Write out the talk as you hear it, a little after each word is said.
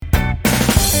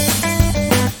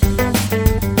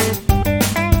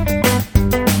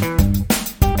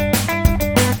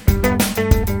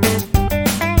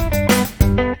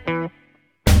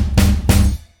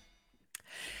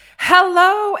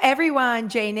everyone.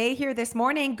 Jane here this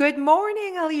morning. Good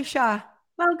morning, Alicia.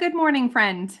 Well, good morning,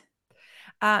 friend.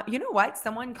 You know what?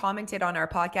 Someone commented on our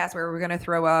podcast where we're going to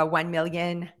throw a 1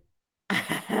 million,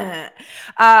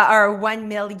 our 1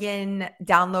 million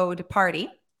download party.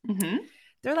 Mm-hmm.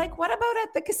 They're like, what about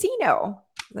at the casino?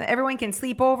 Everyone can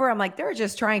sleep over. I'm like, they're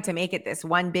just trying to make it this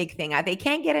one big thing. They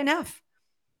can't get enough.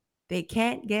 They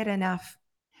can't get enough.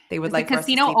 They would Is the like for us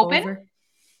to casino sleep open? over.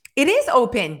 It is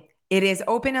open. It is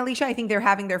open, Alicia. I think they're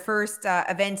having their first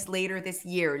events later this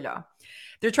year.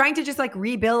 They're trying to just like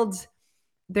rebuild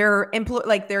their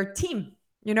their team.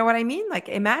 You know what I mean? Like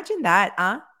imagine that,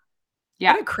 huh?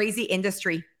 Yeah. What a crazy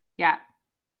industry. Yeah.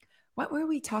 What were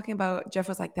we talking about? Jeff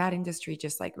was like, that industry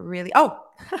just like really, oh,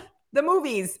 the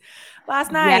movies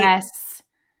last night. Yes.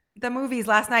 The movies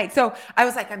last night. So I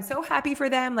was like, I'm so happy for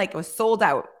them. Like it was sold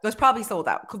out. It was probably sold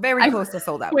out. Very close to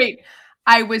sold out. Wait,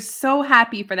 I was so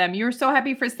happy for them. You were so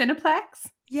happy for Cineplex?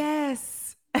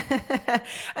 Yes.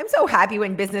 I'm so happy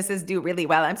when businesses do really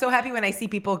well. I'm so happy when I see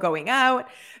people going out.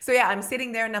 So yeah, I'm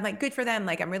sitting there and I'm like, good for them.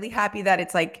 Like, I'm really happy that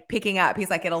it's like picking up.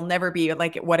 He's like, it'll never be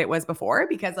like what it was before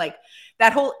because like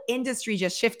that whole industry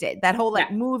just shifted. That whole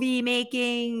like movie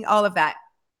making, all of that.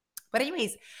 But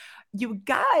anyways, you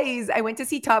guys, I went to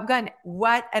see Top Gun.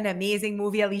 What an amazing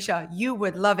movie, Alicia. You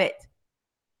would love it.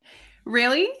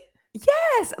 Really?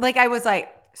 Yes. Like I was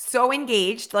like so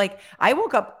engaged. Like I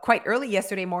woke up quite early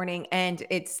yesterday morning and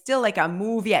it's still like a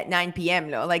movie at 9 p.m.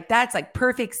 No, like that's like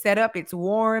perfect setup. It's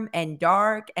warm and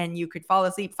dark and you could fall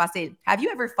asleep fast. Have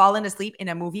you ever fallen asleep in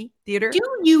a movie theater? Do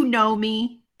you know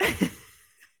me?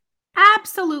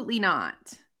 Absolutely not.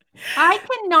 I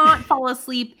cannot fall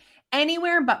asleep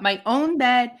anywhere but my own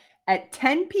bed at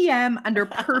 10 p.m. under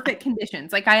perfect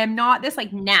conditions. Like I am not this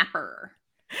like napper.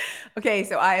 Okay,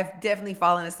 so I have definitely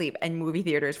fallen asleep in movie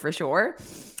theaters for sure.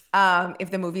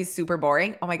 If the movie's super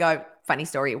boring. Oh my God, funny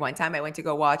story. One time I went to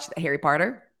go watch Harry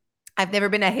Potter. I've never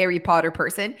been a Harry Potter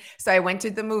person. So I went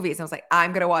to the movies and I was like,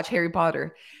 I'm going to watch Harry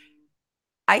Potter.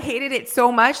 I hated it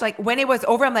so much. Like when it was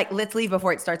over, I'm like, let's leave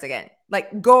before it starts again.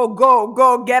 Like,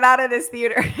 go, get out of this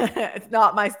theater. It's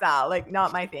not my style, like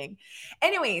not my thing.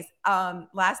 Anyways,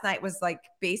 last night was like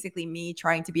basically me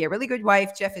trying to be a really good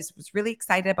wife. Jeff was really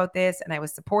excited about this and I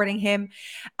was supporting him.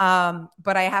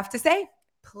 But I have to say,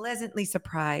 pleasantly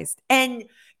surprised. And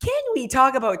can we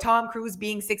talk about Tom Cruise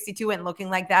being 62 and looking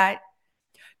like that?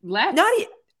 Let's.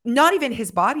 Not even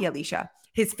his body, Alicia,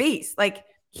 his face. Like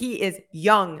he is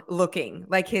young looking,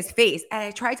 like his face. And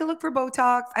I tried to look for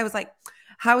Botox. I was like,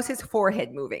 how's his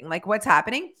forehead moving? Like what's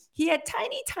happening? He had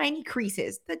tiny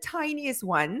creases, the tiniest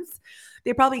ones.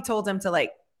 They probably told him to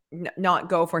like not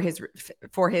go for his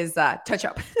touch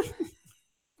up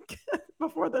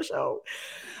before the show.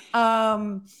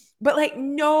 But like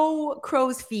no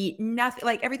crow's feet, nothing,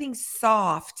 like everything's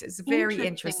soft. It's very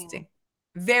interesting.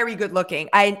 Very good looking.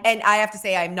 I have to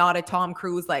say, I'm not a Tom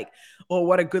Cruise, like, oh,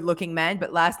 what a good looking man.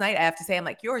 But last night, I have to say, I'm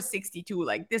like, you're 62.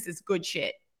 Like, this is good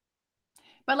shit.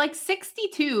 But like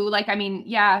 62, like, I mean,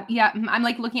 yeah. I'm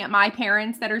like looking at my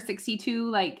parents that are 62,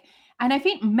 like, and I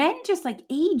think men just like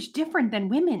age different than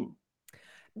women.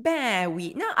 Ben,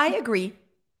 no, I agree.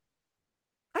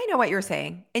 I know what you're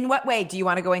saying. In what way? Do you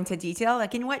want to go into detail?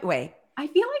 Like, in what way? I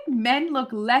feel like men look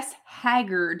less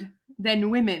haggard than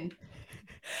women.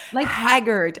 Like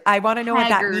haggard. I want to know what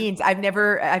that haggard. means. I've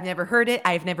never heard it.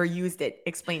 I've never used it.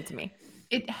 Explain to me.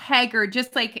 It haggard,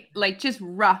 just like just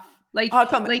rough. Like, oh,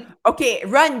 come like okay,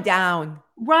 run down,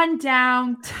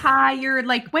 tired,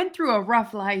 like went through a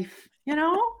rough life, you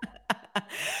know? And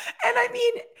I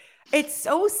mean, it's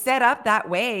so set up that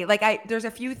way. Like there's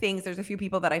a few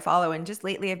people that I follow, and just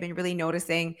lately I've been really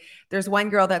noticing there's one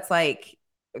girl that's like,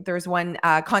 there's one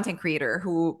content creator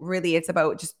who really, it's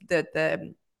about just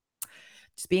the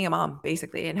just being a mom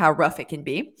basically and how rough it can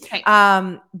be. Okay.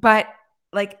 But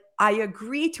like I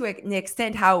agree to an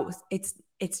extent how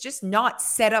it's just not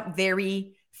set up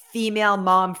very female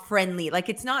mom friendly. Like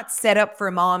it's not set up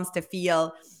for moms to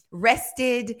feel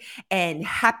rested and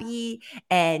happy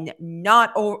and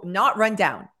not run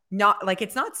down. Not like,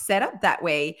 it's not set up that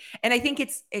way. And I think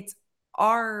it's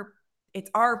our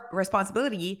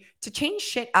responsibility to change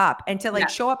shit up and to like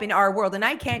show up in our world. And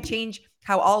I can't change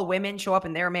how all women show up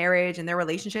in their marriage and their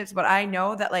relationships, but I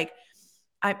know that like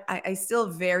I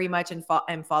still very much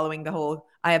am following the whole,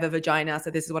 I have a vagina, so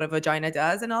this is what a vagina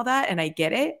does and all that. And I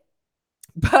get it,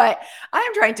 but I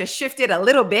am trying to shift it a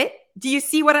little bit. Do you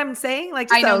see what I'm saying? Like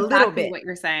just I know a little exactly bit. what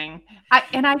you're saying.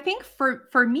 I think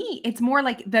for me, it's more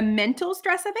like the mental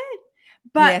stress of it.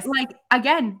 But Yes. like,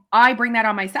 again, I bring that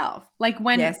on myself. Like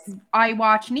when Yes. I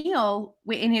watch Neil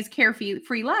in his carefree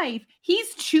free life,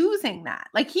 he's choosing that.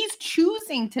 Like he's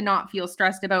choosing to not feel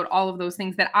stressed about all of those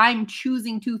things that I'm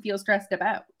choosing to feel stressed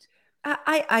about.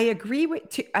 I agree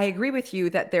with you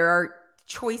that there are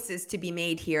choices to be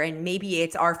made here, and maybe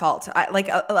it's our fault, like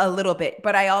a little bit.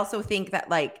 But I also think that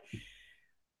like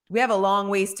we have a long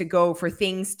ways to go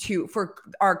for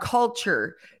our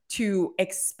culture to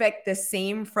expect the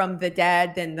same from the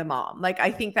dad than the mom. Like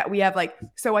I think that we have like,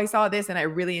 so I saw this and I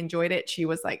really enjoyed it. She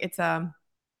was like, it's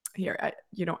here,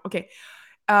 okay.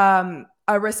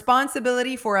 A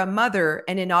responsibility for a mother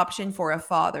and an option for a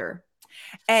father.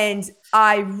 And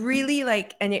I really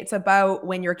like, and it's about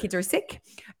when your kids are sick.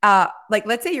 Like,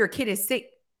 let's say your kid is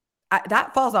sick,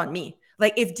 that falls on me.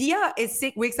 Like, if Dia is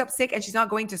sick, wakes up sick, and she's not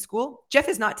going to school, Jeff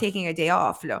is not taking a day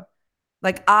off. No.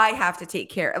 Like, I have to take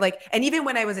care. Like, and even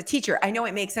when I was a teacher, I know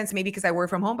it makes sense maybe because I work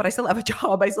from home, but I still have a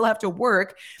job. I still have to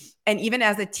work. And even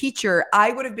as a teacher,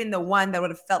 I would have been the one that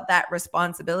would have felt that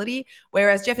responsibility.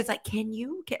 Whereas Jeff is like,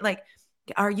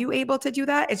 are you able to do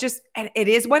that? It's just, and it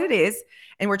is what it is.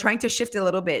 And we're trying to shift a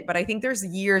little bit, but I think there's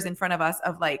years in front of us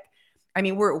of like, I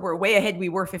mean, we're way ahead we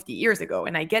were 50 years ago.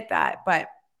 And I get that, but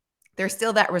there's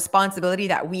still that responsibility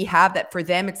that we have that for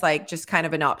them, it's like just kind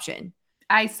of an option.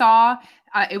 I saw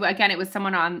it was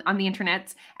someone on the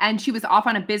internet, and she was off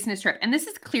on a business trip. And this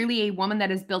is clearly a woman that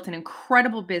has built an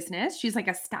incredible business. She's like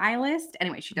a stylist.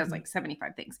 Anyway, she does like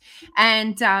 75 things.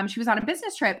 And she was on a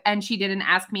business trip, and she didn't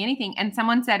ask me anything. And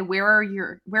someone said, where are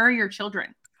your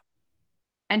children?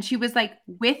 And she was like,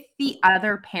 with the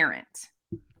other parent.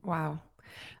 Wow.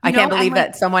 I can't believe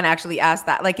that someone actually asked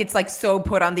that. Like, it's like so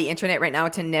put on the internet right now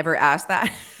to never ask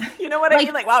that. You know what I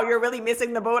mean? Like, wow, you're really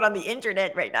missing the boat on the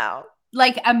internet right now.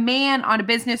 Like a man on a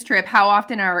business trip, how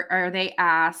often are they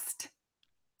asked,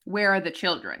 where are the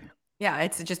children? Yeah,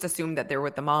 it's just assumed that they're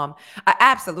with the mom.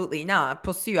 Absolutely, no,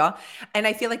 pour sûr. And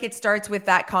I feel like it starts with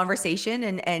that conversation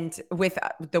and with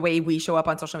the way we show up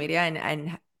on social media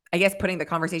and I guess putting the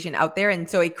conversation out there. And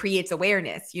so it creates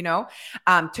awareness,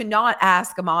 to not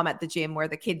ask a mom at the gym where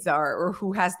the kids are or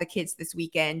who has the kids this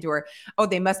weekend or, oh,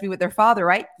 they must be with their father,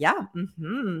 right? Yeah.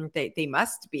 They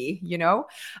must be,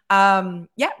 I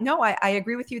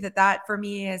agree with you that for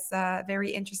me is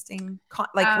very interesting.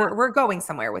 We're going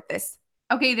somewhere with this.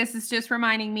 Okay. This is just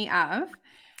reminding me of,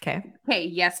 Okay.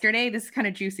 Yesterday, this is kind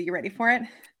of juicy. You ready for it?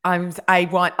 I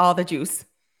want all the juice.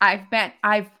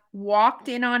 I've walked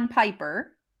in on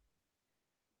Piper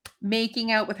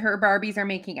making out with her Barbies are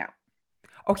making out.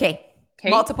 Okay.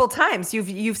 Multiple times.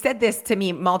 You've said this to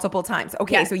me multiple times.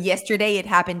 Okay. Yes. So yesterday it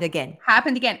happened again.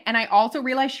 And I also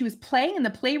realized she was playing in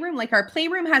the playroom. Like our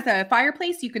playroom has a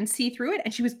fireplace. You can see through it.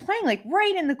 And she was playing like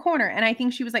right in the corner. And I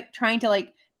think she was like trying to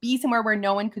like be somewhere where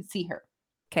no one could see her.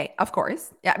 Okay. Of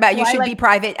course. Yeah. But you should be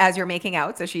private as you're making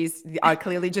out. So she's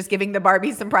clearly just giving the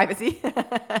Barbies some privacy.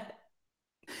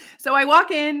 So I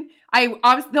walk in.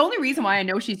 The only reason why I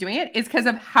know she's doing it is because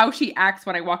of how she acts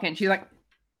when I walk in. She's like,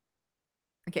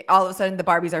 okay. All of a sudden the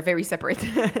Barbies are very separate.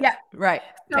 Yeah. Right.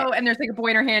 So, and there's like a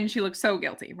boy in her hand. And she looks so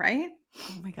guilty. Right.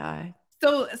 Oh my God.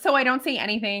 So I don't say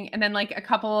anything. And then like a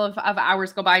couple of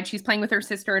hours go by and she's playing with her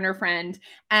sister and her friend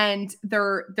and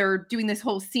they're doing this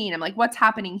whole scene. I'm like, what's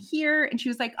happening here? And she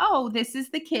was like, oh, this is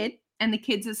the kid and the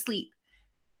kid's asleep.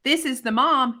 This is the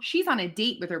mom. She's on a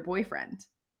date with her boyfriend.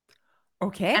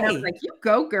 Okay. And I was like, you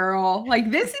go, girl. Like,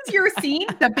 this is your scene.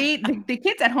 The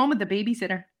kid's at home with the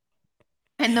babysitter.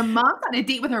 And the mom's on a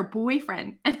date with her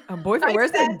boyfriend. A boyfriend?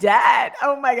 Where's the dad?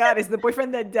 Oh my God. Is the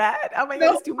boyfriend the dad? Oh my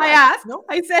God. It's too much. I asked. No.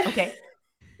 I said, okay.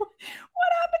 What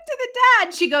happened to the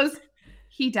dad? She goes,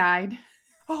 he died.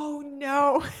 Oh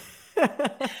no. And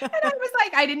I was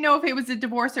like, I didn't know if it was a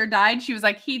divorce or died. She was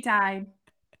like, he died.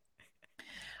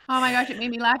 Oh my gosh, it made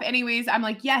me laugh. Anyways, I'm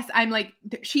like, yes,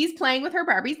 she's playing with her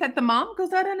Barbies that the mom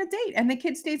goes out on a date and the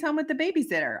kid stays home with the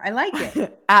babysitter. I like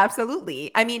it. Absolutely.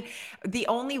 I mean, the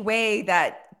only way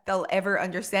that they'll ever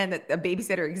understand that a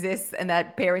babysitter exists and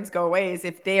that parents go away is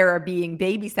if they are being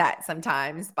babysat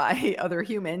sometimes by other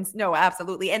humans. No,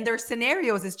 absolutely. And their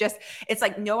scenarios it's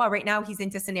like Noah right now, he's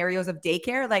into scenarios of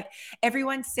daycare. Like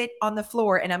everyone sit on the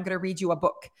floor and I'm going to read you a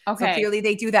book. Okay. So clearly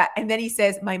they do that. And then he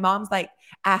says, my mom's like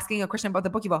asking a question about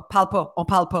the book. You go, parle pas, on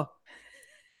parle pas.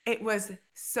 It was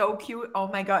so cute. Oh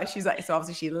my God. She's like, so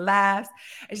obviously she laughs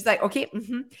and she's like, okay.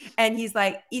 And he's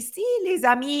like, ici les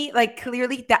amis, like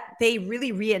clearly that they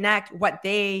really reenact what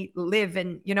they live.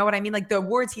 And you know what I mean? Like the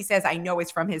words he says, I know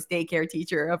is from his daycare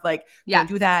teacher of like, don't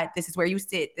do that. This is where you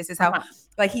sit. This is how,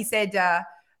 like he said,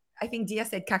 I think Dia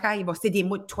said, caca, c'est des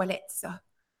mots de toilette. So.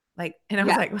 Like, and I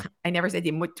was like, I never said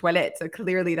des mots de toilette. So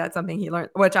clearly that's something he learned,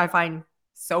 which I find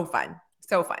so fun.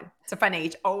 So fun. It's a fun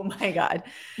age. Oh my God.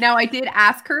 Now, I did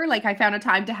ask her, like, I found a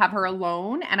time to have her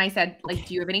alone. And I said, like,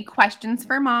 do you have any questions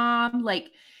for mom? Like,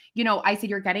 I said,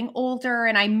 you're getting older.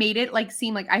 And I made it like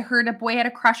seem like I heard a boy had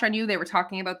a crush on you. They were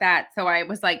talking about that. So I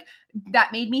was like,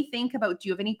 that made me think about, do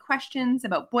you have any questions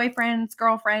about boyfriends,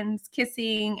 girlfriends,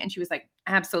 kissing? And she was like,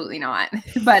 absolutely not.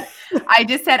 But I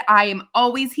just said, I am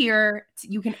always here.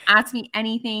 You can ask me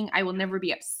anything. I will never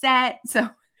be upset. So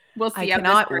we'll see. I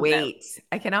cannot wait.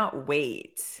 I cannot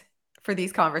wait for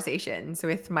these conversations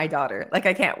with my daughter. Like,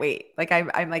 I can't wait. Like,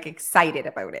 I'm like excited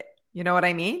about it. You know what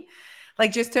I mean?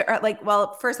 Like, just to like,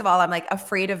 well, first of all, I'm like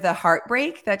afraid of the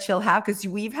heartbreak that she'll have, because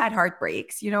we've had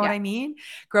heartbreaks. You know what I mean?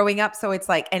 Growing up. So it's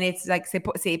like, and it's like,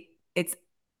 say it's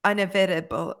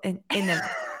unavoidable and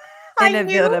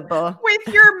inevitable. With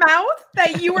your mouth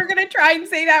that you were going to try and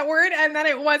say that word and that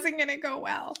it wasn't going to go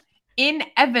well.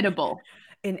 Inevitable.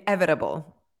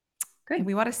 Good. And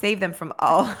we want to save them from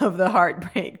all of the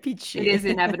heartbreak. It is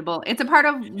inevitable. It's a part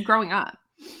of growing up.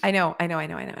 I know.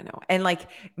 And like,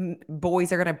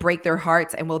 boys are going to break their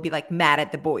hearts and we'll be like mad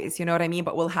at the boys. You know what I mean?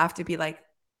 But we'll have to be like,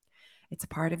 it's a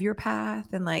part of your path.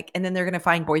 And like, and then they're going to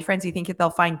find boyfriends. You think they'll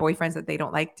find boyfriends that they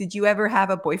don't like? Did you ever have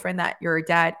a boyfriend that your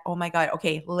dad? Oh my God.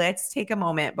 Okay. Let's take a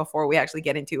moment before we actually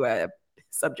get into a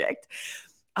subject.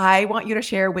 I want you to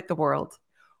share with the world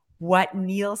what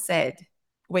Neil said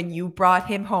when you brought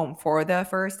him home for the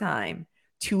first time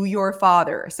to your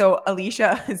father. So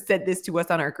Alicia said this to us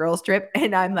on our girls trip,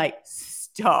 and I'm like,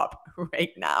 stop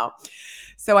right now.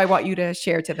 So I want you to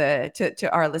share to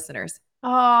our listeners.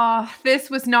 Oh, this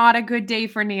was not a good day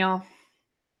for Neil.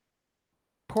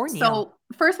 Poor Neil. So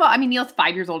first of all, I mean, Neil's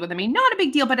 5 years older than me. Not a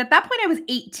big deal. But at that point I was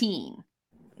 18.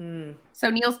 So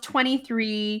Neil's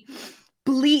 23,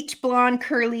 bleach blonde,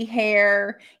 curly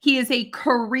hair. He is a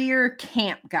career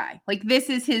camp guy. Like, this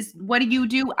is his, what do you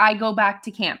do? I go back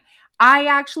to camp. I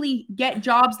actually get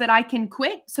jobs that I can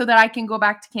quit so that I can go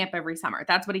back to camp every summer.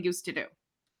 That's what he used to do.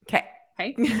 Okay.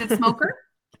 He's a smoker.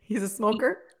 He's a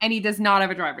smoker. And he does not have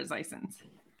a driver's license.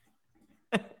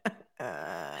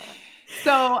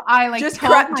 So I like just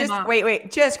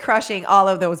crushing all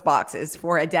of those boxes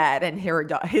for a dad and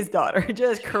his daughter,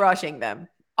 just crushing them.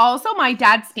 Also, my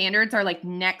dad's standards are like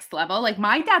next level. Like,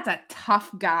 my dad's a tough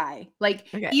guy. Like,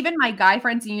 even my guy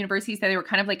friends in university said they were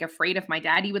kind of like afraid of my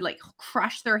dad. He would like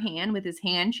crush their hand with his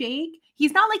handshake.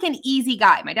 He's not like an easy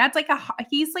guy. My dad's like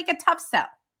he's like a tough sell.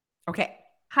 Okay.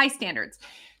 High standards.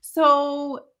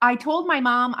 So I told my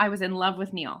mom I was in love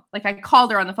with Neil. Like, I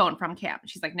called her on the phone from camp.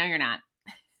 She's like, no, you're not.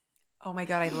 Oh my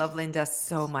God. I love Linda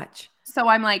so much. So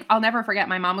I'm like, I'll never forget.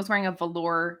 My mom was wearing a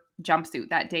velour jumpsuit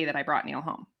that day that I brought Neil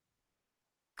home.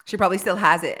 She probably still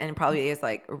has it and probably is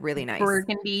like really nice.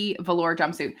 Burgundy velour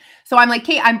jumpsuit. So I'm like,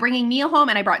 Kate, I'm bringing Neil home,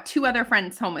 and I brought 2 other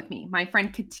friends home with me. My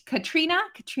friend Katrina,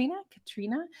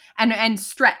 and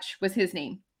Stretch was his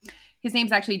name. His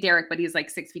name's actually Derek, but he's like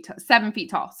 7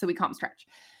 feet tall. So we call him Stretch.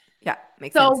 Yeah,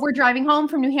 makes sense. So we're driving home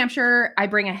from New Hampshire. I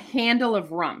bring a handle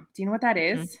of rum. Do you know what that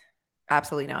is? Mm-hmm.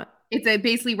 Absolutely not. It's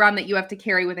basically rum that you have to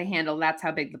carry with a handle. That's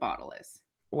how big the bottle is.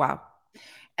 Wow.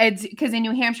 It's because in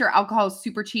New Hampshire, alcohol is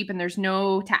super cheap and there's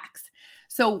no tax.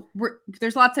 So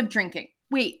there's lots of drinking.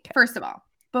 Wait, first of all,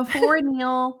 before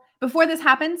this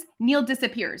happens, Neil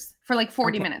disappears for like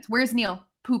 40 minutes. Where's Neil?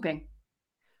 Pooping.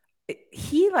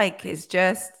 He like is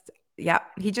just,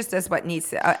 he just does what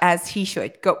needs to, as he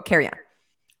should. Go, carry on.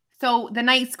 So the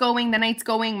night's going.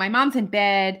 My mom's in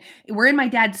bed. We're in my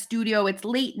dad's studio. It's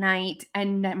late night.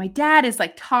 And my dad is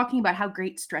like talking about how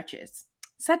great Stretch is.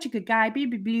 Such a good guy. Blah,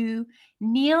 blah, blah.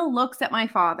 Neil looks at my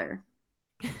father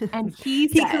and he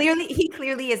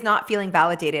clearly is not feeling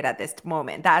validated at this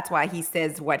moment. That's why he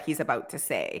says what he's about to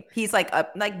say. He's like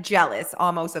jealous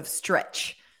almost of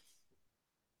Stretch.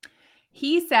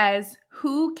 He says,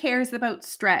 who cares about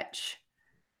Stretch?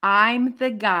 I'm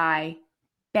the guy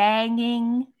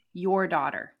banging your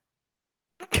daughter.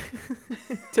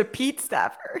 To Pete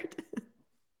Stafford.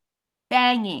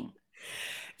 Banging.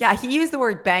 Yeah, he used the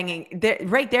word banging.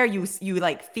 Right there, you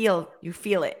like feel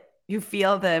it. You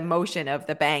feel the emotion of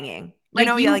the banging.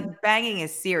 Like banging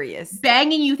is serious.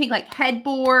 Banging, you think like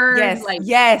headboard.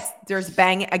 Yes. There's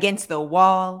banging against the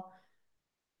wall.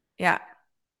 Yeah.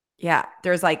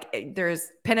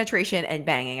 There's penetration and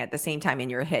banging at the same time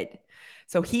in your head.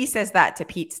 So he says that to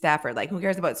Pete Stafford, like, who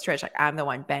cares about Stretch? Like, I'm the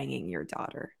one banging your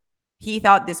daughter. He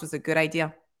thought this was a good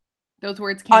idea. Those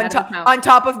words came out of his mouth. On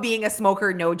top of being a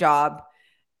smoker, no job,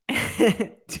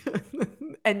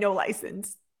 and no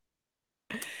license.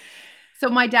 So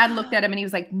my dad looked at him and he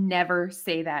was like, never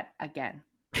say that again.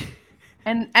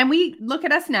 And we look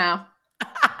at us now.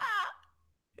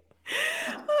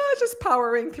 It's just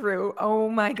powering through. Oh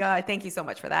my God. Thank you so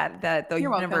much for that. The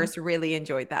You're universe really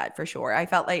enjoyed that for sure. I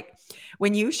felt like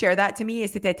when you share that to me,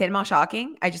 c'était tellement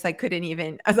shocking. I just like couldn't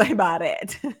even, I was like, about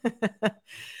it.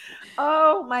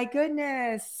 Oh my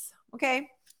goodness. Okay.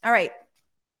 All right.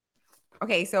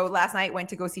 Okay, so last night went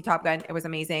to go see Top Gun. It was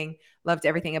amazing. Loved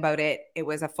everything about it. It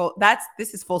was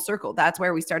this is full circle. That's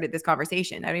where we started this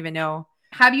conversation. I don't even know.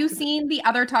 Have you seen the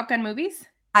other Top Gun movies?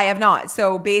 I have not.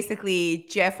 So basically,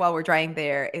 Jeff, while we're driving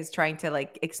there, is trying to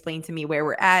like explain to me where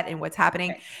we're at and what's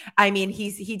happening. Okay. I mean,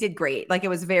 he did great. Like it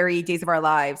was very Days of Our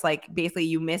Lives. Like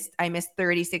basically, I missed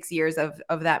 36 years of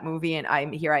that movie,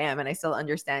 and here I am, and I still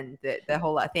understand the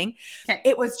whole thing. Okay.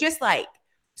 It was just like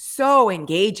so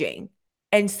engaging.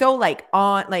 And so like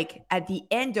on like at the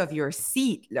end of your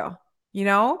seat, though, you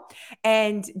know?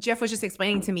 And Jeff was just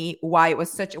explaining to me why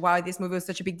this movie was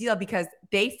such a big deal, because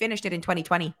they finished it in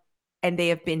 2020 and they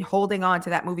have been holding on to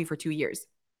that movie for 2 years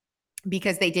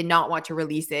because they did not want to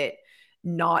release it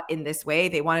not in this way.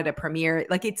 They wanted a premiere.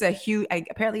 Like it's a huge,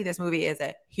 apparently this movie is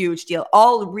a huge deal.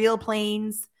 All real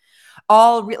planes,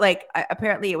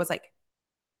 apparently it was like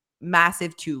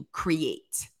massive to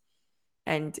create.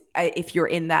 And if you're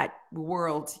in that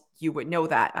world, you would know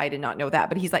that. I did not know that.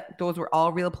 But he's like, those were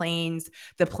all real planes.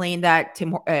 The plane that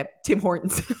Tim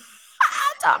Hortons,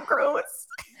 Tom Cruise.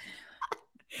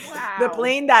 Wow. The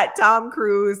plane that Tom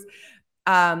Cruise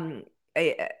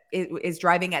is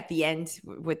driving at the end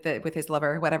with his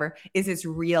lover, whatever, is his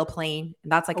real plane. And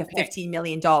that's like a $15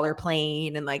 million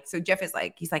plane. And like, so Jeff is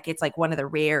like, he's like, it's like one of the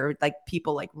rare, like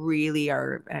people like really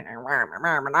are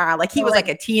like, he was like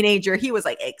a teenager. He was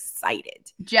like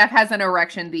excited. Jeff has an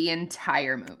erection the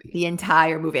entire movie.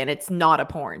 And it's not a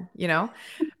porn, you know,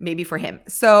 maybe for him.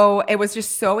 So it was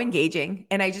just so engaging.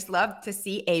 And I just loved to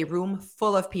see a room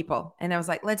full of people. And I was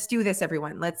like, let's do this,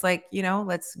 everyone. Let's like, you know,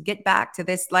 let's get back to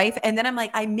this life. And then I'm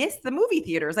like, I missed the movie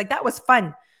theaters. Like that was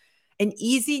fun and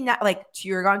easy. Not like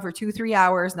you're gone for 2-3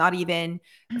 hours, not even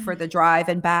for the drive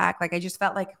and back. Like I just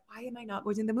felt like, why am I not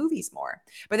going to the movies more?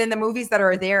 But then the movies that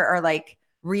are there are like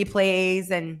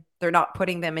replays and they're not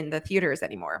putting them in the theaters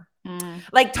anymore.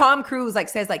 Like Tom Cruise like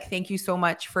says like, thank you so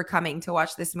much for coming to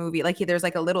watch this movie. Like there's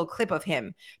like a little clip of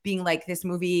him being like, this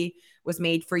movie was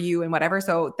made for you and whatever.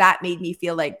 So that made me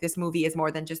feel like this movie is more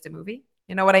than just a movie.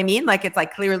 You know what I mean? Like it's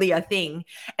like clearly a thing.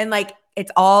 And like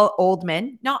it's all old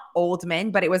men, not old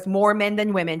men, but it was more men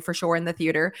than women for sure in the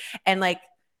theater. And like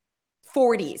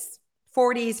 40s,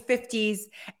 50s.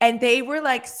 And they were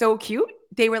like so cute.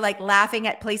 They were like laughing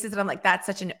at places. And I'm like, that's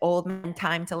such an old man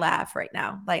time to laugh right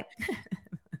now. Like,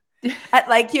 at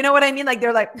like, you know what I mean? Like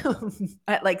they're like,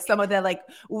 at like some of the like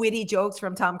witty jokes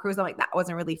from Tom Cruise. I'm like, that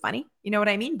wasn't really funny. You know what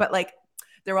I mean? But like,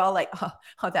 they're all like, oh,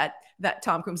 that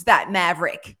Tom Cruise, that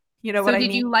Maverick. You know what I mean?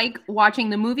 So did you like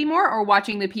watching the movie more or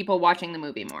watching the people watching the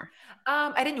movie more?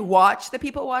 I didn't watch the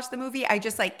people watch the movie. I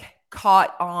just like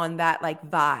caught on that like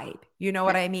vibe. You know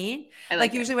what I mean?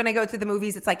 Like usually when I go to the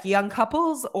movies, it's like young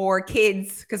couples or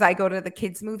kids because I go to the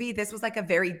kids movie. This was like a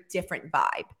very different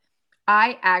vibe.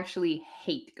 I actually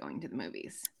hate going to the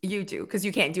movies. You do because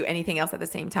you can't do anything else at the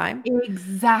same time.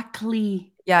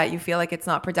 Exactly. Yeah, you feel like it's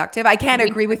not productive. I can't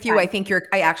agree with you. I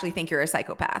actually think you're a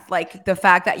psychopath. Like the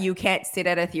fact that you can't sit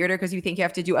at a theater because you think you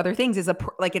have to do other things is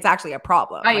it's actually a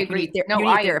problem. I like, agree. You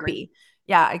need therapy. Agree.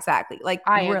 Yeah, exactly. Like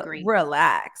I agree.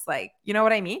 Relax. Like, you know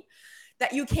what I mean?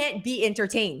 That you can't be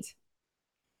entertained,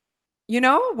 you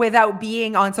know, without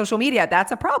being on social media.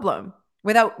 That's a problem.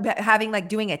 Without having like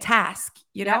doing a task,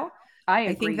 you know? I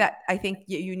agree. I think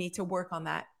you need to work on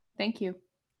that. Thank you.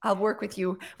 I'll work with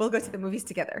you. We'll go to the movies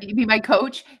together. You be my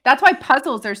coach. That's why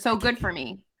puzzles are so good for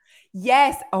me.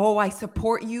 Yes. Oh, I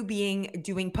support you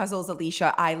doing puzzles,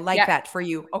 Alicia. I like that for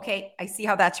you. Okay. I see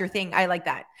how that's your thing. I like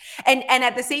that. And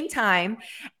at the same time,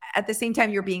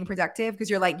 you're being productive because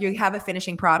you're like, you have a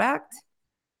finishing product.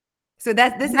 So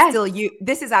this is still you.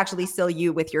 This is actually still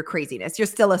you with your craziness. You're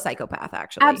still a psychopath,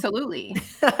 actually. Absolutely.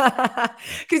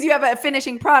 Because you have a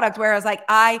finishing product. Whereas like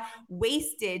I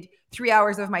wasted 3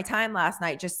 hours of my time last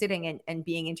night just sitting and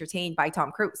being entertained by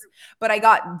Tom Cruise. But I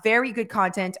got very good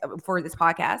content for this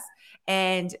podcast.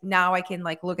 And now I can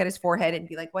like look at his forehead and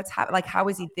be like, what's happening? Like, how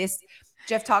is he this?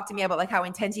 Jeff talked to me about like how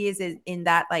intense he is in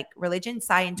that like religion,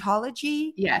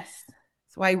 Scientology. Yes.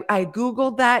 So I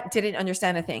Googled that, didn't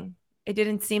understand a thing. It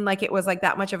didn't seem like it was like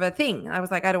that much of a thing. I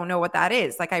was like, I don't know what that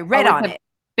is. Like I read on it.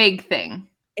 Big thing.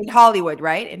 In Hollywood,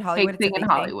 right? In Hollywood. Big thing in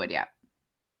Hollywood, yeah.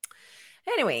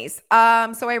 Anyways,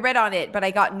 so I read on it, but I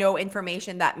got no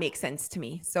information that makes sense to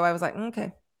me. So I was like,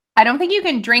 okay. I don't think you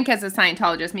can drink as a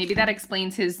Scientologist. Maybe that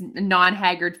explains his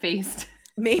non-haggard face.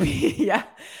 Maybe, yeah.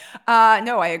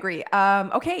 No, I agree.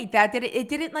 Okay, that did it. It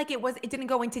didn't like it didn't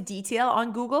go into detail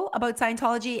on Google about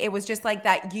Scientology. It was just like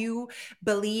that you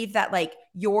believe that like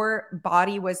your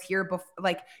body was here before,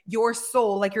 like your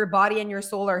soul, like your body and your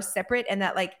soul are separate, and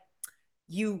that like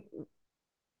you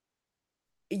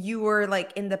you were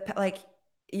like in the like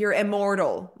you're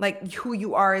immortal, like who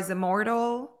you are is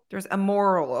immortal. There's a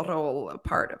moral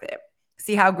part of it.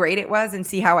 See how great it was, and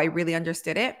see how I really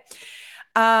understood it.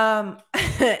 Um,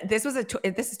 this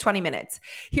is 20 minutes.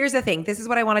 Here's the thing. This is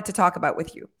what I wanted to talk about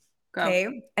with you. Go.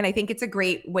 Okay. And I think it's a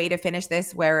great way to finish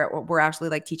this where we're actually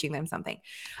like teaching them something.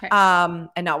 Okay. And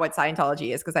not what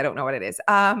Scientology is, because I don't know what it is.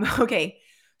 Okay.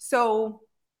 So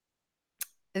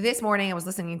this morning I was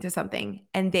listening to something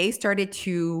and they started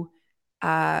to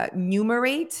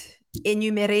enumerate,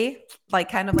 like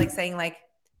kind of like saying like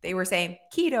they were saying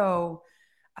keto,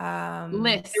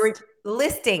 List. they were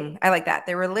listing. I like that.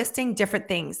 They were listing different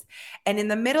things. And in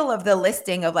the middle of the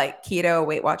listing of like keto,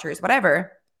 Weight Watchers,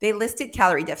 whatever, they listed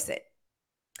calorie deficit.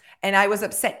 And I was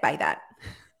upset by that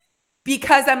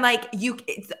because I'm like,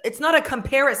 it's not a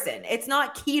comparison. It's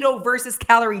not keto versus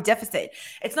calorie deficit.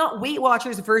 It's not Weight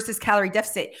Watchers versus calorie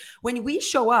deficit. When we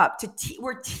show up to,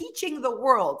 we're teaching the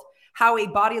world how a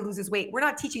body loses weight. We're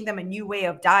not teaching them a new way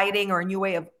of dieting or a new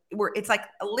way of where it's like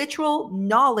a literal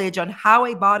knowledge on how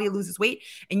a body loses weight,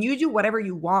 and you do whatever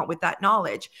you want with that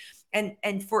knowledge.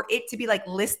 And for it to be like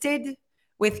listed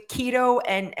with keto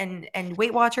and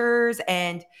Weight Watchers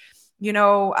and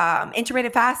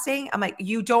intermittent fasting, I'm like,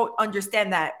 you don't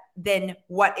understand that. Then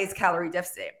what is calorie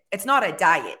deficit? It's not a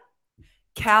diet.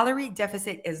 Calorie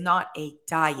deficit is not a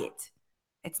diet.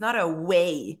 It's not a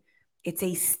way. It's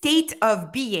a state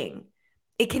of being.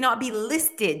 It cannot be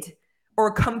listed or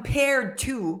compared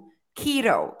to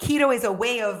keto. Keto is a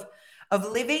way of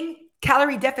living.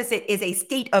 Calorie deficit is a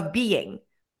state of being.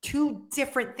 Two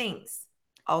different things.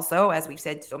 Also, as we've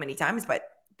said so many times, but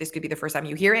this could be the first time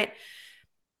you hear it,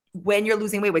 when you're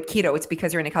losing weight with keto, it's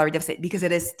because you're in a calorie deficit, because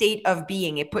it is state of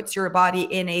being. It puts your body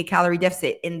in a calorie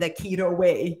deficit in the keto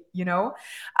way,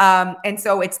 and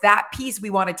so it's that piece we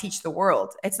want to teach the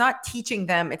world. It's not teaching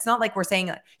them. It's not like we're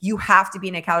saying you have to be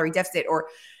in a calorie deficit, or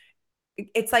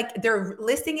it's like they're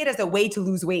listing it as a way to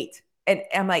lose weight. And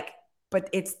I'm like, but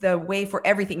it's the way for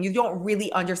everything. You don't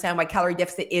really understand what calorie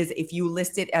deficit is if you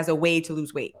list it as a way to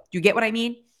lose weight. Do you get what I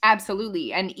mean?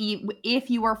 Absolutely. And if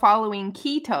you are following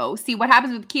keto, see what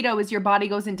happens with keto is your body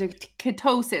goes into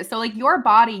ketosis. So like your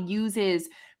body uses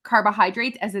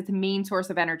carbohydrates as its main source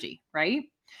of energy, right?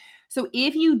 So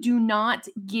if you do not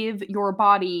give your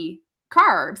body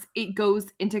carbs, it goes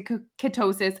into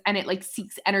ketosis and it like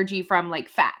seeks energy from like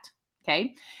fat,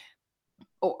 okay?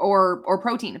 Or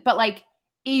protein. But like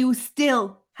you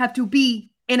still have to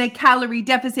be in a calorie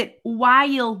deficit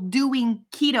while doing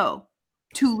keto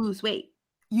to lose weight.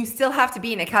 You still have to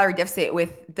be in a calorie deficit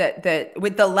with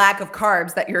the lack of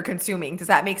carbs that you're consuming. Does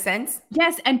that make sense?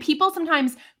 Yes. And people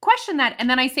sometimes question that. And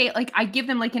then I say, like, I give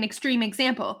them like an extreme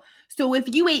example. So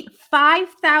if you ate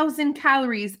 5,000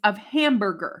 calories of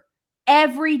hamburger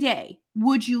every day,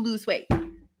 would you lose weight?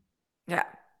 Yeah.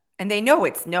 And they know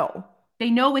it's no. They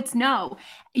know it's no.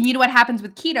 And you know what happens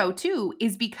with keto too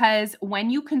is because when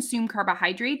you consume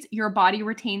carbohydrates, your body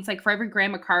retains, like for every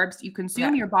gram of carbs you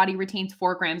consume, your body retains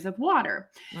 4 grams of water.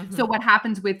 Mm-hmm. So what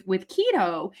happens with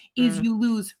keto is you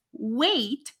lose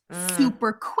weight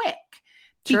super quick.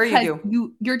 Sure you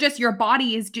do. Your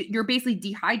body is, you're basically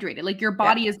dehydrated. Like your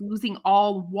body is losing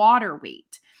all water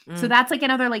weight. So that's like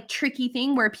another like tricky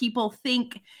thing where people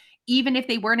think even if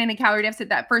they weren't in a calorie deficit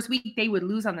that first week, they would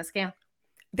lose on the scale.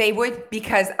 They would,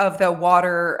 because of the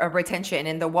water retention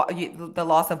and the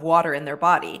loss of water in their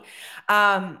body.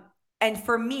 And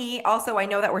for me, also, I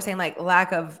know that we're saying like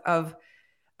lack of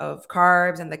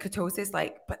carbs and the ketosis,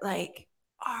 like, but like,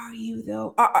 are you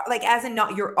though? Like, as in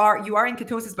not you are in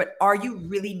ketosis, but are you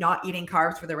really not eating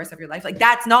carbs for the rest of your life? Like,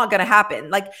 that's not going to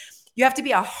happen. Like, you have to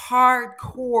be a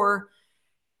hardcore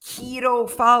keto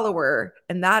follower,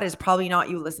 and that is probably not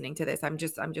you listening to this. I'm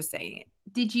just saying it.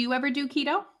 Did you ever do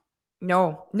keto?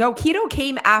 No, keto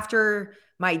came after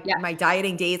my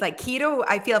dieting days. Like keto,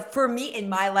 I feel for me in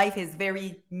my life is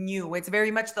very new. It's very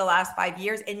much the last 5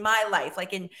 years in my life.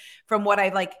 Like from what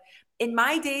I've like in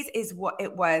my days is what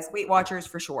it was. Weight Watchers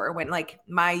for sure. When like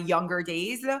my younger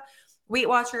days, Weight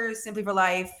Watchers, Simply for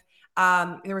Life.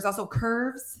 There was also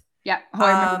Curves. Yeah. Oh,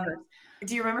 I remember Curves.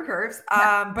 Do you remember Curves?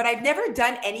 Yeah. But I've never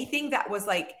done anything that was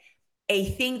like a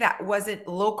thing that wasn't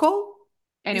local.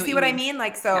 You see what I mean?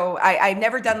 Like, so I've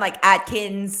never done like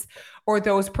Atkins or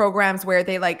those programs where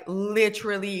they like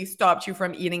literally stopped you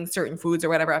from eating certain foods or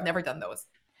whatever. I've never done those.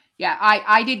 Yeah.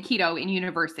 I did keto in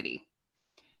university.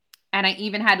 And I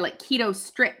even had like keto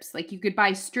strips. Like you could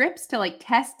buy strips to like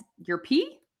test your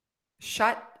pee.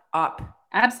 Shut up.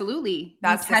 Absolutely. You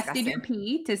That's tested your disgusting.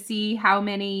 pee to see how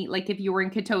many, like if you were in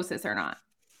ketosis or not.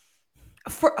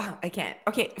 I can't.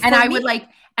 Okay, And for I me, would like,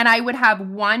 and I would have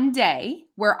one day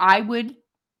where I would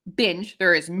binge.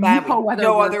 There is no other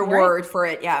no word other for it. word for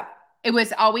it. Yeah. It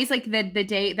was always like the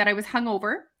day that I was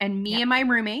hungover, and me Yeah. and my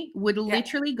roommate would Yeah.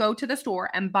 literally go to the store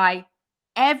and buy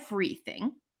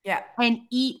everything Yeah. and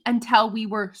eat until we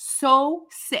were so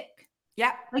sick.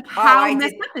 Yeah. Like, Oh, how I did.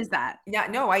 messed up is that? Yeah,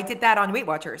 no, I did that on Weight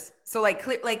Watchers. So like,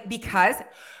 because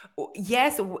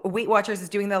yes, Weight Watchers is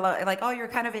doing the like, oh, you're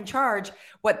kind of in charge.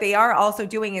 What they are also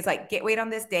doing is like, get weight on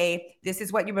this day. This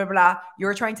is what you blah, blah, blah.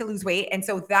 You're trying to lose weight. And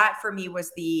so that for me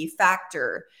was the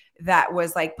factor that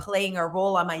was like playing a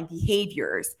role on my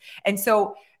behaviors. And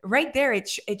so right there,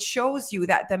 it shows you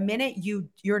that the minute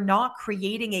you're not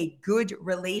creating a good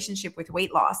relationship with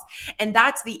weight loss. And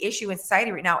that's the issue in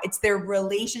society right now. It's their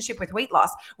relationship with weight loss.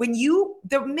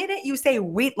 The minute you say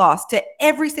weight loss to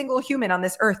every single human on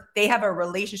this earth, they have a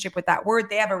relationship with that word.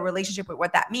 They have a relationship with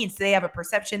what that means. They have a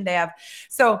perception. They have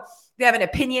an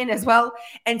opinion as well.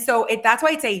 And so that's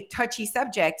why it's a touchy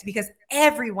subject, because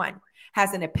everyone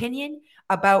has an opinion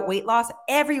about weight loss.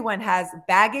 Everyone has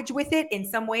baggage with it in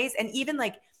some ways. And even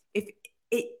like if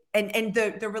it, and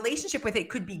the relationship with it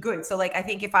could be good. So like, I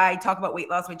think if I talk about weight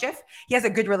loss with Jeff, he has a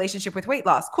good relationship with weight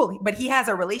loss. Cool. But he has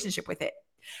a relationship with it.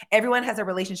 Everyone has a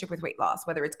relationship with weight loss,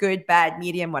 whether it's good, bad,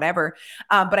 medium, whatever.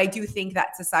 But I do think that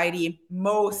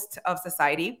most of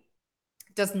society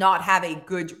does not have a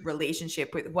good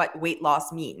relationship with what weight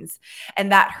loss means.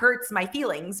 And that hurts my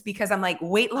feelings, because I'm like,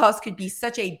 weight loss could be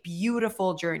such a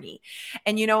beautiful journey.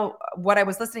 And you know what I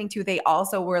was listening to, they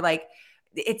also were like,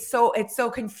 it's so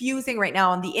confusing right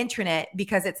now on the internet,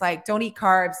 because it's like, don't eat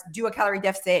carbs, do a calorie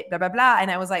deficit, blah, blah, blah.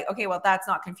 And I was like, okay, well, that's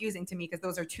not confusing to me, because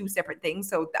those are two separate things.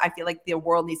 So I feel like the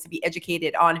world needs to be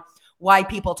educated on why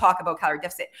people talk about calorie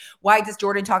deficit. Why does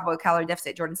Jordan talk about calorie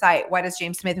deficit? Jordan Syatt. Why does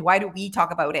James Smith? Why do we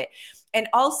talk about it? And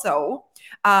also,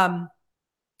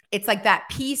 it's like that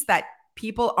piece that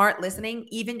people aren't listening,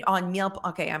 even on meal.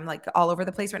 Okay, I'm like all over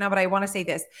the place right now, but I want to say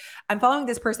this. I'm following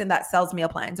this person that sells meal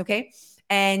plans. Okay.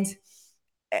 And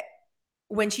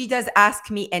when she does ask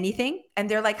me anything, and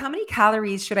they're like, how many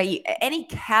calories should I eat? Any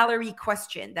calorie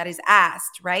question that is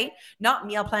asked, right? Not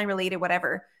meal plan related,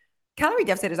 whatever. Calorie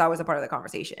deficit is always a part of the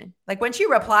conversation. Like when she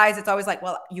replies, it's always like,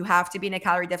 well, you have to be in a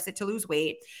calorie deficit to lose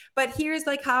weight, but here's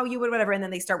like how you would, whatever. And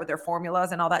then they start with their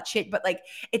formulas and all that shit. But like,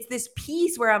 it's this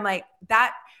piece where I'm like,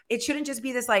 that it shouldn't just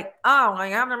be this like, oh, I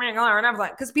have to make calorie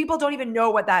deficit, because people don't even know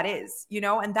what that is, you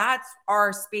know? And that's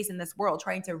our space in this world,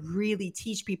 trying to really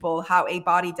teach people how a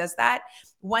body does that.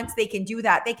 Once they can do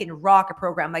that, they can rock a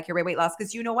program like Your Way Weight Loss,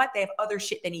 because you know what? They have other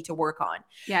shit they need to work on.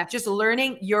 Yeah. Just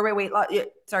learning Your Way Weight Loss,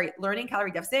 learning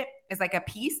calorie deficit is like a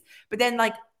piece, but then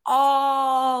like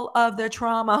all of the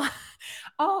trauma,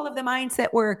 all of the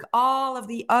mindset work, all of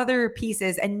the other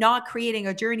pieces, and not creating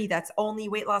a journey that's only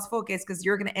weight loss focused, because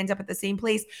you're going to end up at the same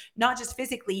place, not just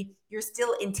physically, you're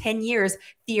still in 10 years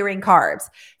fearing carbs,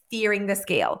 fearing the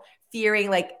scale, fearing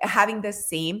like having the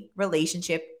same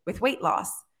relationship with weight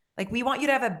loss. Like we want you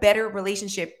to have a better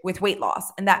relationship with weight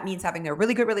loss. And that means having a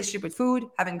really good relationship with food,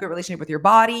 having a good relationship with your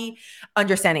body,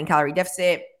 understanding calorie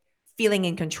deficit, feeling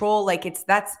in control. Like it's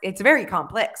very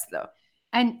complex though.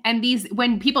 And these,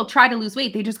 when people try to lose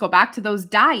weight, they just go back to those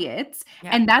diets.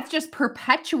 Yeah. And that's just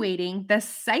perpetuating the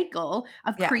cycle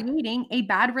of Yeah. creating a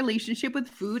bad relationship with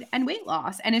food and weight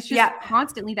loss. And it's just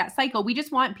constantly that cycle. We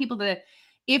just want people to,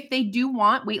 if they do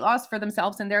want weight loss for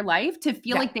themselves in their life, to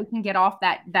feel like they can get off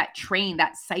that train,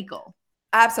 that cycle.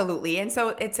 Absolutely. And so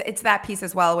it's that piece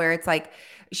as well, where it's like,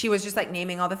 she was just like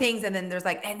naming all the things. And then there's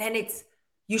like, and then it's,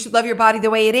 you should love your body the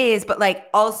way it is. But like,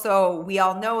 also we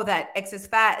all know that excess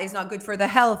fat is not good for the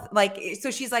health. Like, so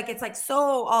she's like, it's like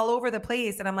so all over the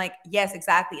place. And I'm like, yes,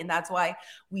 exactly. And that's why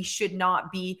we should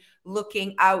not be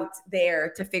looking out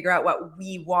there to figure out what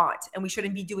we want. And we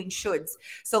shouldn't be doing shoulds.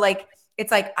 So like,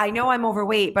 it's like, I know I'm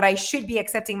overweight, but I should be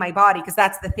accepting my body, because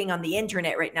that's the thing on the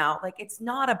internet right now. Like, it's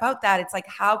not about that. It's like,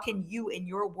 how can you in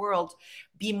your world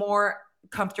be more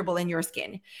comfortable in your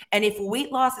skin? And if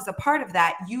weight loss is a part of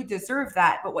that, you deserve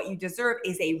that. But what you deserve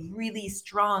is a really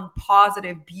strong,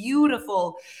 positive,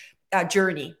 beautiful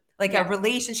journey, like a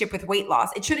relationship with weight loss.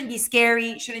 It shouldn't be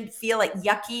scary, shouldn't feel like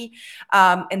yucky.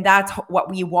 And that's what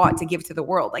we want to give to the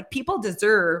world. Like, people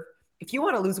deserve, if you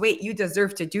want to lose weight, you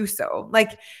deserve to do so.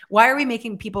 Like, why are we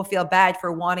making people feel bad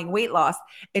for wanting weight loss?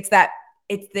 It's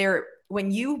when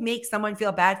you make someone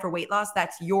feel bad for weight loss,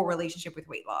 that's your relationship with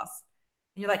weight loss.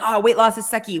 And you're like, oh, weight loss is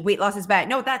sucky. Weight loss is bad.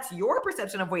 No, that's your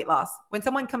perception of weight loss. When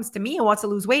someone comes to me and wants to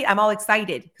lose weight, I'm all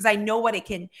excited because I know what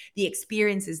the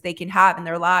experiences they can have in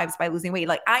their lives by losing weight.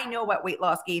 Like I know what weight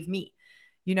loss gave me,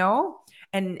 you know?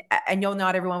 And I know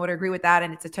not everyone would agree with that.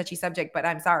 And it's a touchy subject, but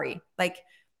I'm sorry. Like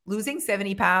losing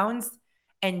 70 pounds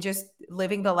and just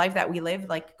living the life that we live,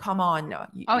 like, come on. No,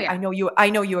 Oh yeah. I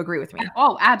know you agree with me.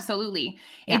 Oh, absolutely.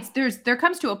 Yeah. There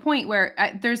comes to a point where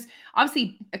there's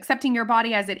obviously accepting your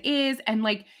body as it is and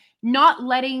like not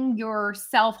letting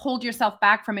yourself hold yourself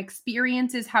back from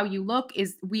experiences. How you look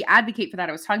is, we advocate for that.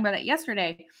 I was talking about that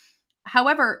yesterday.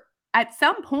 However, at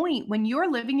some point when you're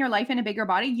living your life in a bigger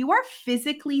body, you are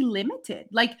physically limited.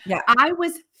 Like Yeah. I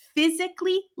was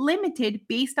physically limited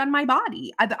based on my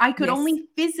body. I could Yes. only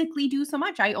physically do so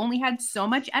much. I only had so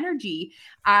much energy.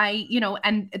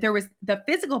 And there was the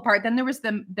physical part, then there was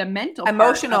the mental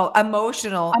Emotional.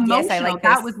 Yes, I like this.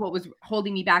 That was what was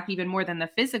holding me back even more than the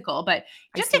physical, but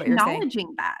just what you're saying.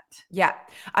 acknowledging that. Yeah.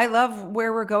 I love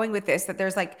where we're going with this, that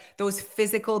there's like those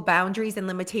physical boundaries and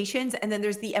limitations. And then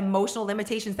there's the emotional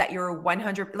limitations that you're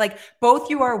 100, like both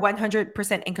you are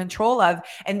 100% in control of,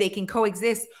 and they can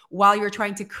coexist while you're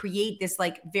trying to create this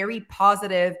like very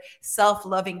positive,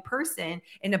 self-loving person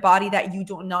in a body that you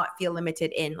do not feel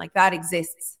limited in. Like that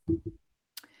exists.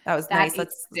 That was nice.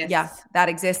 That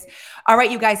exists. All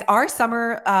right, you guys, our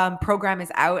summer program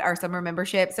is out, our summer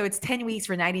membership. So it's 10 weeks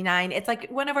for $99. It's like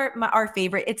one of our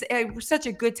favorite. It's such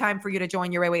a good time for you to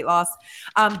join your weight loss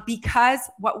because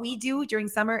what we do during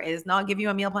summer is not give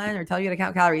you a meal plan or tell you to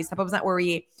count calories. Step up is not where we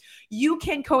eat. You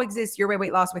can coexist your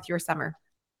weight loss with your summer.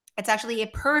 It's actually a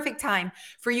perfect time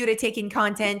for you to take in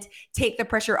content, take the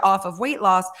pressure off of weight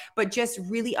loss, but just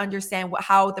really understand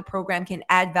how the program can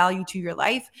add value to your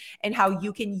life and how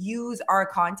you can use our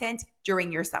content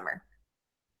during your summer.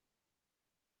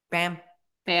 Bam.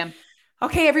 Bam.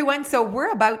 Okay, everyone. So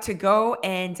we're about to go,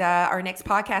 and our next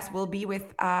podcast will be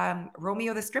with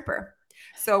Romeo the stripper.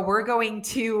 So we're going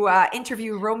to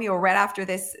interview Romeo right after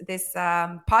this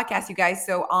podcast, you guys.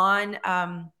 So on,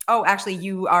 actually,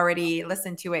 you already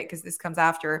listened to it because this comes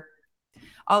after.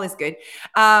 All is good.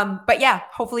 But yeah,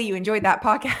 hopefully you enjoyed that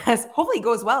podcast. Hopefully it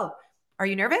goes well. Are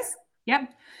you nervous?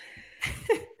 Yep.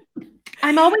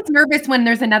 I'm always nervous when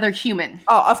there's another human.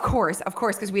 Oh, of course,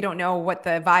 because we don't know what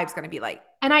the vibe's going to be like.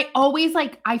 And I always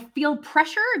I feel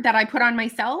pressure that I put on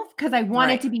myself because I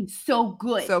want it to be so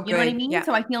good. You know what I mean? Yeah.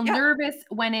 So I feel nervous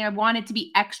when I want it to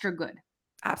be extra good.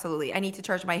 Absolutely. I need to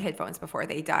charge my headphones before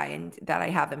they die and that I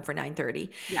have them for 9:30.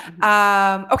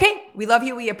 Yeah. Okay. We love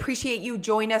you. We appreciate you.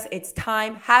 Join us. It's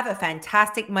time. Have a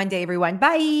fantastic Monday, everyone.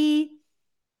 Bye.